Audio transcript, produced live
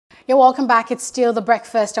You're welcome back. It's still The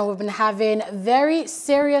Breakfast, and we've been having very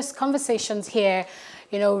serious conversations here,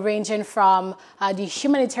 ranging from the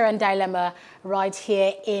humanitarian dilemma right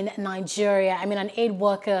here in Nigeria. I mean, an aid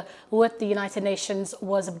worker with the United Nations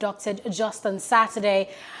was abducted just on Saturday.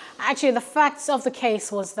 Actually, the facts of the case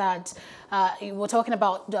was that we're talking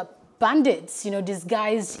about the bandits,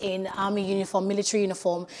 disguised in army uniform, military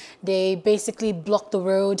uniform. They basically blocked the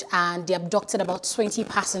road and they abducted about 20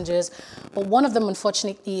 passengers. But one of them,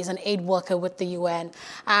 unfortunately, is an aid worker with the UN.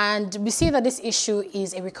 And we see that this issue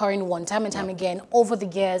is a recurring one. Time and time again, over the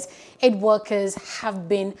years, aid workers have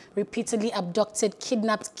been repeatedly abducted,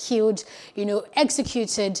 kidnapped, killed,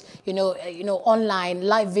 executed, online,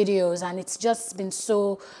 live videos. And it's just been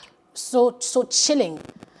so chilling.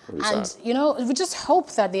 And, we just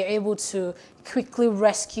hope that they're able to quickly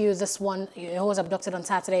rescue this one who was abducted on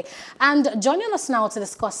Saturday. And joining us now to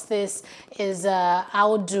discuss this is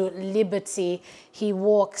Audu Liberty. He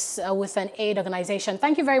works with an aid organization.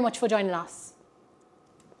 Thank you very much for joining us.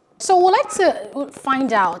 So we'd like to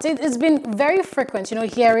find out, it's been very frequent,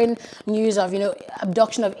 hearing news of,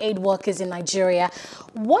 abduction of aid workers in Nigeria.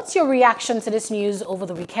 What's your reaction to this news over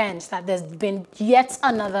the weekend, that there's been yet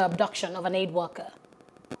another abduction of an aid worker?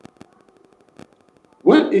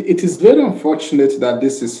 Well, it is very unfortunate that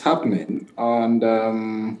this is happening, and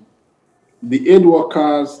the aid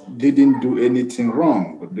workers didn't do anything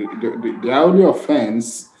wrong. The only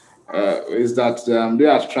offense is that they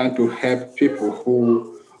are trying to help people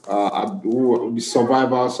who are the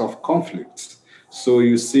survivors of conflict. So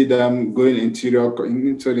you see them going into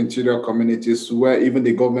the interior communities where even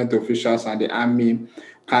the government officials and the army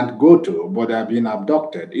can't go to, but they are being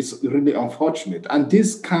abducted. It's really unfortunate, and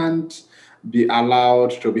this can't be allowed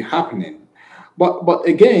to be happening. But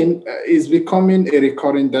again, it's becoming a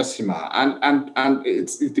recurring decimal. And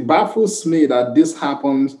it baffles me that this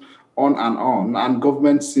happens on, and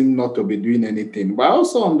governments seem not to be doing anything. But I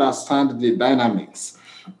also understand the dynamics.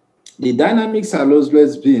 The dynamics have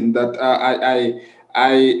always been that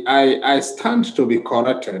I stand to be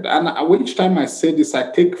corrected. And each time I say this, I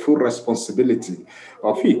take full responsibility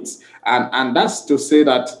of it. And that's to say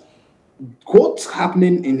that what's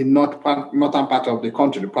happening in the northern part of the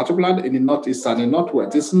country, particularly in the northeast and the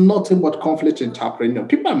northwest, is nothing but conflict interpretation.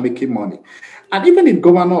 People are making money. And even the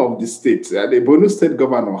governor of the state, the Borno state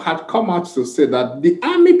governor, had come out to say that the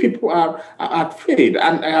army people are afraid,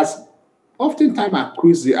 and has oftentimes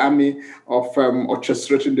accused the army of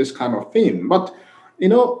orchestrating this kind of thing. But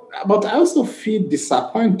I also feel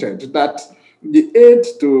disappointed that the aid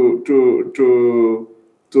to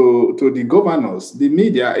the governors, the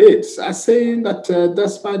media aides, are saying that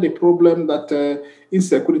despite the problem that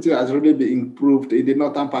insecurity has really been improved in the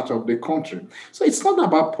northern part of the country. So it's not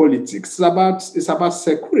about politics, it's about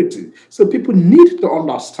security. So people need to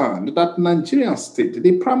understand that Nigerian state,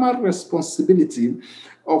 the primary responsibility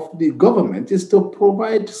of the government is to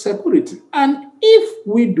provide security. And if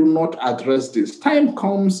we do not address this, time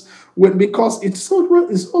comes when, because it's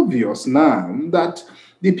obvious now that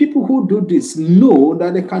the people who do this know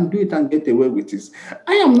that they can do it and get away with it.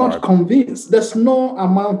 I am not convinced. There's no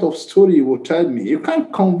amount of story you will tell me. You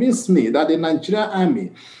can't convince me that the Nigerian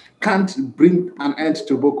army can't bring an end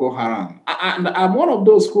to Boko Haram. And I'm one of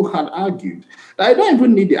those who had argued that I don't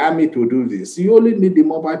even need the army to do this. You only need the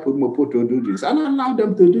mobile people to do this and allow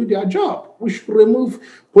them to do their job. We should remove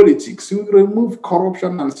politics. We remove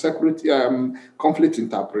corruption and security, conflict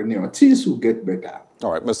entrepreneur. Things will get better.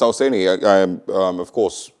 All right, Mr. Hosseini, of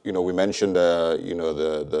course, we mentioned,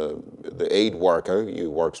 the aid worker. He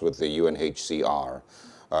works with the UNHCR.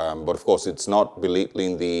 But of course, it's not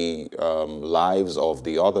belittling the lives of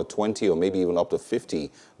the other 20 or maybe even up to 50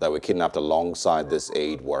 that were kidnapped alongside this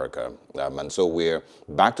aid worker. And so we're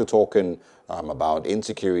back to talking about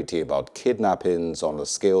insecurity, about kidnappings on a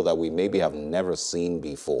scale that we maybe have never seen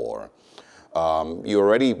before. You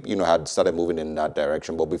already, had started moving in that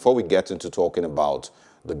direction. But before we get into talking about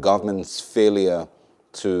the government's failure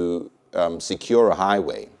to secure a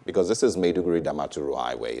highway, because this is Maiduguri Damaturu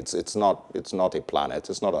Highway. It's not a planet.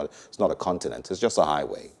 It's not a continent. It's just a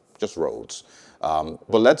highway, just roads. But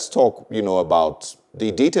let's talk, about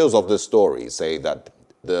the details of this story. Say that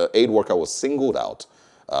the aid worker was singled out.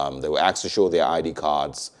 They were asked to show their ID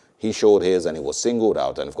cards. He showed his, and he was singled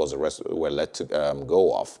out. And of course, the rest were let to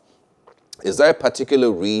go off. Is there a particular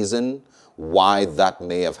reason why that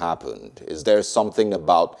may have happened? Is there something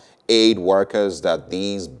about aid workers that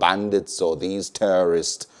these bandits or these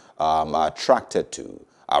terrorists are attracted to?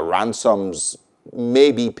 Are ransoms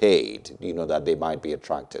may be paid, that they might be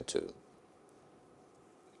attracted to?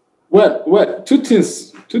 Well, two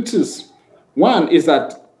things. One is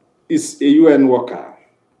that it's a UN worker.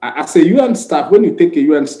 as a UN staff, when you take a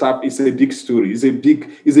UN staff, it's a big story. It's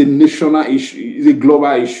a national issue. It's a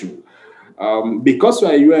global issue. Because we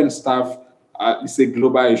are UN staff, it's a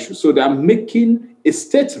global issue. So they are making a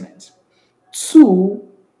statement. Two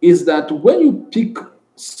is that when you pick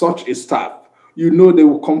such a staff, you know they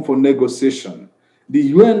will come for negotiation. The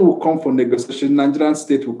UN will come for negotiation. Nigerian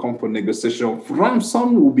state will come for negotiation.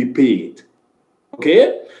 Ransom will be paid.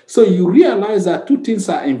 Okay? So you realize that two things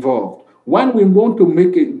are involved. One, we want to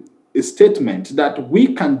make a statement that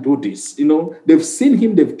we can do this. You know, they've seen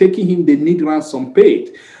him, they've taken him, they need ransom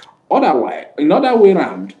paid. Otherwise, another way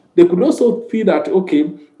around, they could also feel that,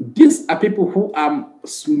 okay, these are people who are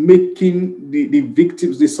making the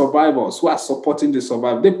victims, the survivors, who are supporting the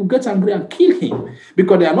survivors. They could get angry and kill him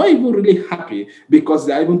because they are not even really happy because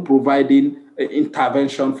they are even providing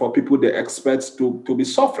intervention for people they expect to be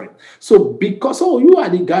suffering. So because, oh, you are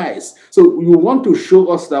the guys, so you want to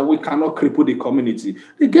show us that we cannot cripple the community,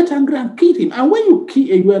 they get angry and kill him. And when you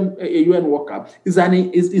kill a UN worker, is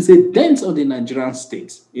a dent on the Nigerian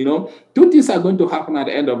state. You know, two things are going to happen at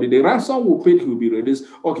the end of the day. Ransom will pay, he will be released,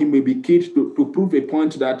 or he may be killed to prove a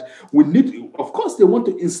point that we need. Of course, they want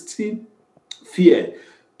to instill fear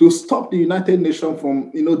to stop the United Nations from,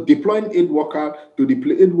 you know, deploying aid workers to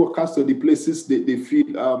the places they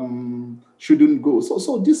feel shouldn't go.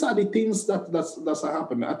 So these are the things that's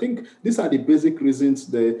happening. I think these are the basic reasons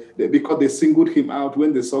because they singled him out.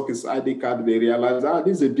 When they saw his ID card, they realized,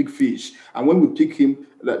 this is a big fish. And when we pick him,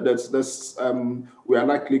 we are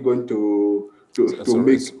likely going to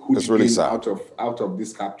make huge gains out of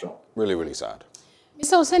this capture. Really, really sad.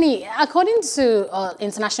 Mr. Hosseini, according to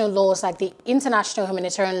international laws like the International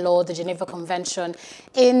Humanitarian Law, the Geneva Convention,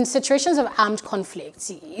 in situations of armed conflict,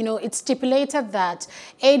 you know, it's stipulated that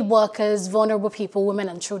aid workers, vulnerable people, women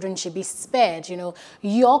and children should be spared. You know,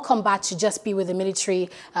 your combat should just be with the military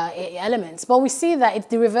elements. But we see that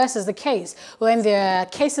the reverse is the case. When there are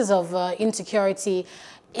cases of insecurity,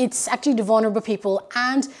 it's actually the vulnerable people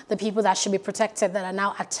and the people that should be protected that are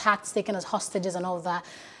now attacked, taken as hostages and all of that.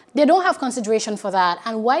 They don't have consideration for that.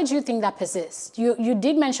 And why do you think that persists? You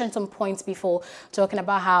did mention some points before talking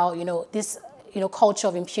about how, you know, this, you know, culture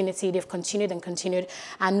of impunity, they've continued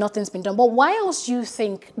and nothing's been done. But why else do you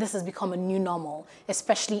think this has become a new normal,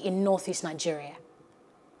 especially in northeast Nigeria?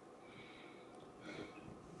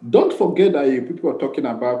 Don't forget that people are talking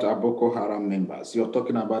about our Boko Haram members. You're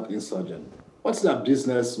talking about insurgents. What's their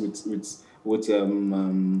business with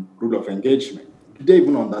rule of engagement? They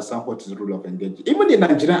even understand what is rule of engagement. Even the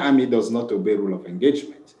Nigerian army does not obey rule of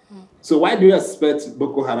engagement. So why do you expect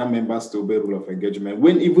Boko Haram members to obey rule of engagement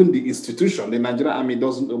when even the institution, the Nigerian army,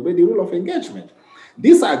 doesn't obey the rule of engagement?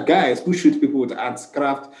 These are guys who shoot people with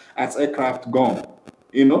aircraft gun,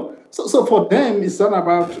 you know? So for them, it's not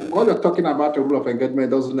about, what you're talking about, the rule of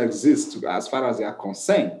engagement doesn't exist as far as they are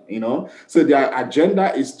concerned, you know? So their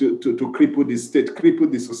agenda is to cripple the state,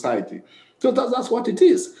 cripple the society. So that's what it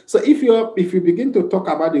is. So if you begin to talk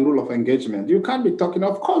about the rule of engagement, you can't be talking,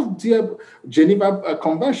 of course, the Geneva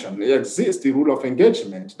Convention, it exists, the rule of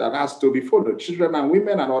engagement that has to be followed, children and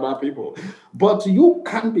women and other people. But you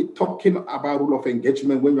can't be talking about rule of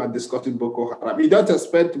engagement when you are discussing Boko Haram. You don't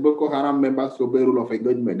expect Boko Haram members to obey rule of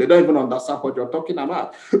engagement. They don't even understand what you're talking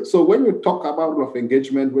about. So when you talk about rule of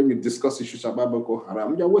engagement, when you discuss issues about Boko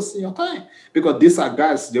Haram, you're wasting your time. Because these are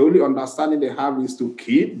guys, the only understanding they have is to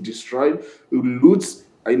kill, destroy, loot,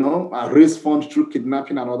 you know, raise funds through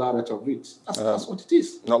kidnapping and other rest of it. That's what it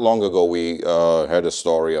is. Not long ago, we heard a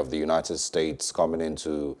story of the United States coming in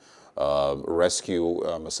to rescue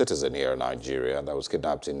a citizen here in Nigeria that was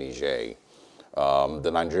kidnapped in Niger.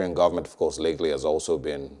 The Nigerian government, of course, lately has also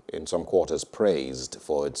been, in some quarters, praised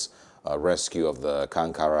for its rescue of the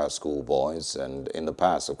Kankara schoolboys, and in the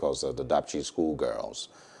past, of course, the Dapchi schoolgirls.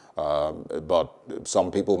 But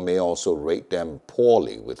some people may also rate them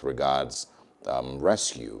poorly with regards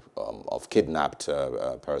rescue of kidnapped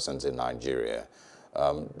persons in Nigeria.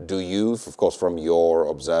 Do you, of course, from your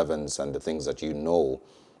observance and the things that you know,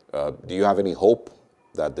 do you have any hope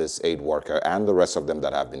that this aid worker and the rest of them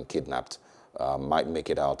that have been kidnapped might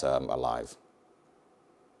make it out alive?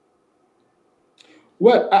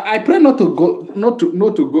 Well, I pray not to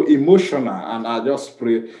go emotional, and I just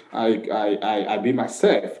pray I be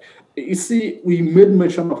myself. You see, we made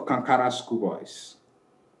mention of Kankara schoolboys.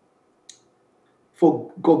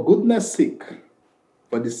 For goodness sake,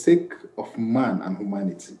 for the sake of man and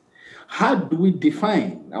humanity, how do we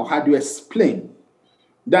define or how do we explain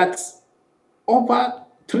that over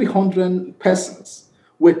 300 persons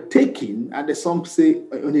were taken, and some say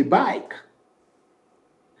on a bike,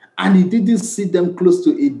 and he didn't see them close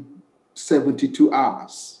to 72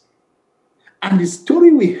 hours. And the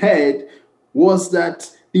story we heard was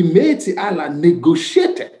that the Meiti Allah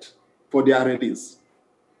negotiated for their release.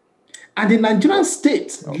 And the Nigerian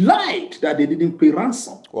state lied that they didn't pay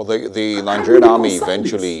ransom. Well, the Nigerian army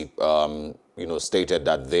eventually, stated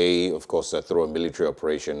that they, of course, through a military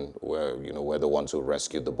operation, were the ones who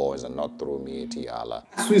rescued the boys and not through Meiti Allah.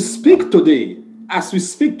 As we speak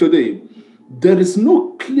today, there is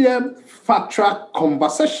no clear factual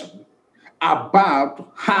conversation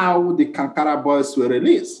about how the Kankara boys were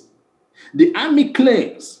released. The army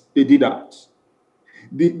claims they did that.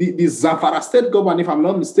 The Zamfara state government, if I'm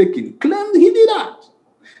not mistaken, claimed he did that.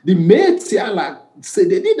 The Meiti Allah said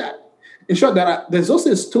they did that. In short, there's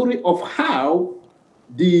also a story of how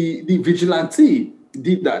the vigilante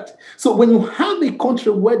did that. So when you have a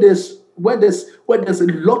country where there's a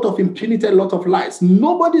lot of impunity, a lot of lies,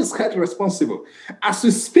 nobody is held responsible. As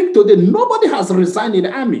we speak today, nobody has resigned in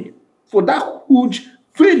the army for that huge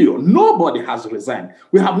failure. Nobody has resigned.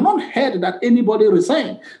 We have not heard that anybody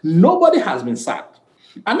resigned. Nobody has been sacked.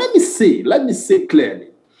 And let me say clearly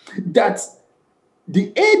that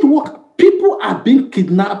the aid work, people are being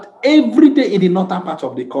kidnapped every day in the northern part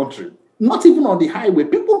of the country. Not even on the highway.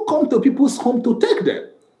 People come to people's home to take them.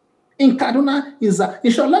 In Kaduna,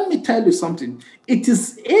 let me tell you something.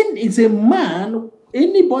 It's a man,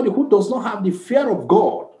 anybody who does not have the fear of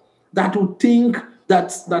God, that will think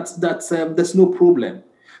that there's no problem.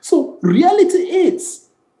 So reality is,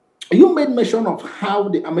 you made mention of how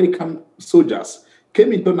the American soldiers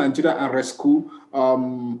came into Nigeria and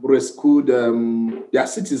rescued their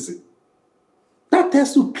citizens. That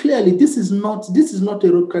tells you clearly this is not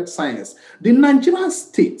a rocket science. The Nigerian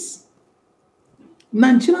state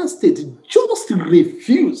just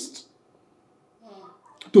refused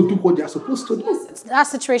to do what they are supposed to do. That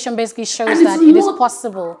situation basically shows that it is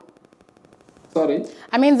possible. Sorry?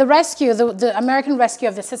 I mean, the rescue, the American rescue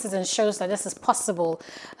of the citizens shows that this is possible.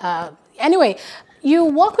 Anyway, you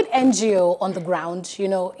work with NGO on the ground,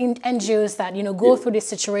 in NGOs that, go through these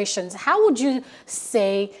situations. How would you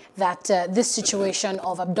say that this situation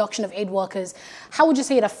of abduction of aid workers, how would you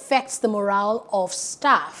say it affects the morale of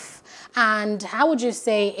staff? And how would you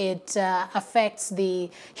say it affects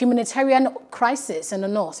the humanitarian crisis in the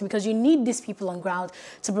north? Because you need these people on ground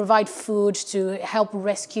to provide food, to help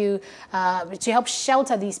rescue, to help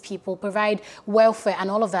shelter these people, provide welfare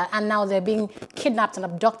and all of that. And now they're being kidnapped and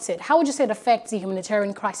abducted. How would you say it affects the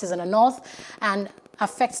humanitarian crisis in the north and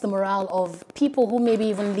affects the morale of people who maybe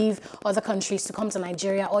even leave other countries to come to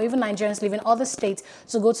Nigeria, or even Nigerians leaving other states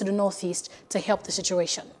to go to the northeast to help the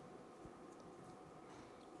situation?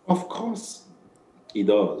 Of course, it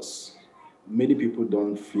does. Many people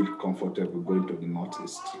don't feel comfortable going to the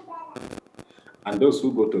northeast. And those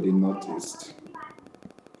who go to the northeast,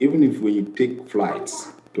 even if we take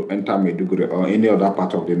flights to enter Maiduguri or any other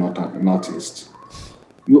part of the northeast,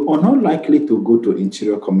 you are not likely to go to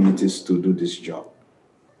interior communities to do this job.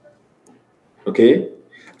 Okay?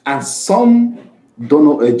 And some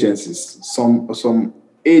donor agencies, some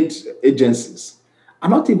aid agencies are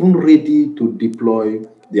not even ready to deploy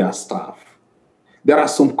their staff. There are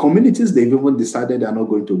some communities they've even decided they're not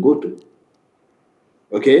going to go to.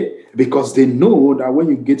 Okay? Because they know that when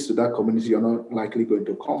you get to that community, you're not likely going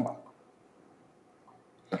to come back.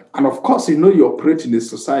 And of course, you operate in a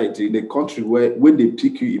society, in a country where when they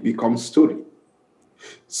pick you, it becomes story.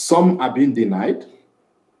 Some are being denied,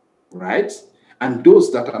 right? And those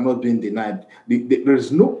that are not being denied,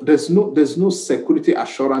 there's no security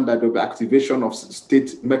assurance that there will be activation of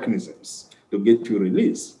state mechanisms to get you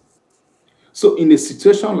released. So in a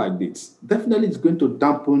situation like this, definitely it's going to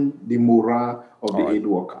dampen the morale of the aid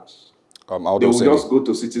workers. They will just go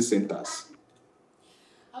to city centers.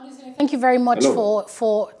 Thank you very much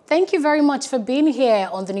thank you very much for being here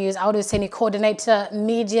on the news. Audu Seni, Coordinator,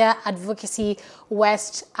 Media Advocacy,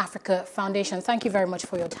 West Africa Foundation. Thank you very much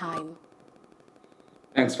for your time.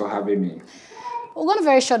 Thanks for having me. We're going a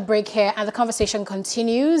very short break here, and the conversation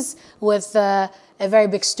continues with a very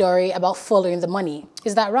big story about following the money.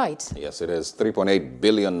 Is that right? Yes, it is. 3.8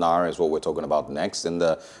 billion naira is what we're talking about next in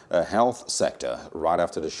the health sector, right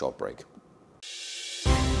after the short break.